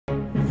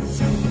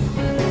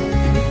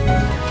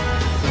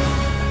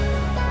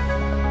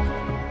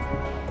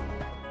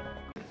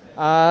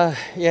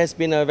It has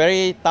been a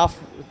very tough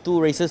two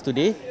races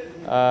today.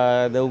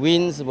 The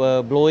winds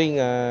were blowing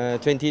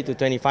 20 to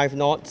 25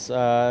 knots.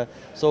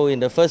 So in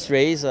the first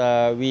race,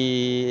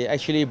 we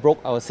actually broke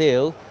our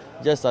sail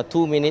just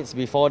 2 minutes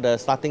before the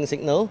starting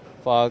signal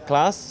for our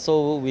class.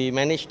 So we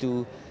managed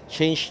to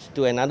change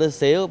to another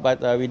sail, but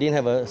we didn't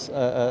have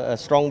a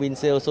strong wind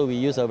sail, so we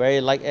used a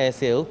very light air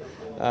sail.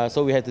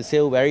 So we had to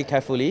sail very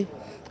carefully,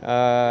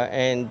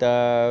 and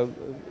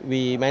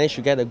we managed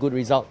to get a good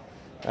result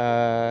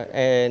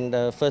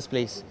and first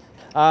place.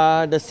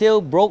 The sail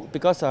broke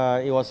because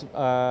it was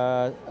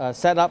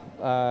set up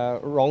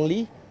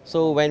wrongly.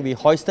 So when we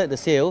hoisted the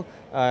sail,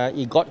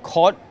 it got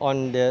caught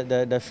on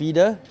the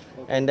feeder,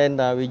 and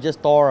then we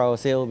just tore our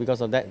sail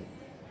because of that.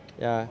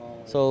 Yeah.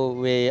 So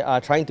we are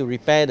trying to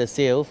repair the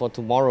sail for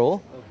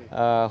tomorrow.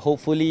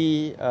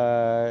 Hopefully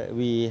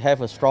we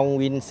have a strong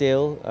wind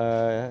sail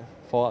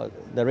for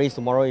the race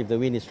tomorrow if the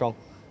wind is strong.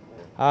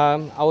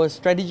 Our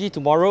strategy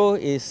tomorrow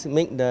is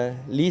make the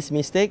least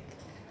mistake,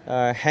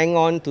 hang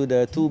on to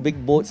the two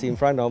big boats in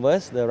front of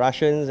us, the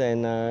Russians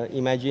and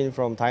Imagine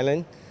from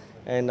Thailand,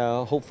 and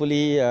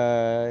hopefully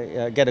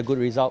get a good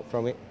result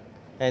from it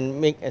and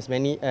make as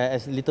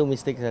little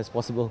mistakes as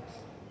possible.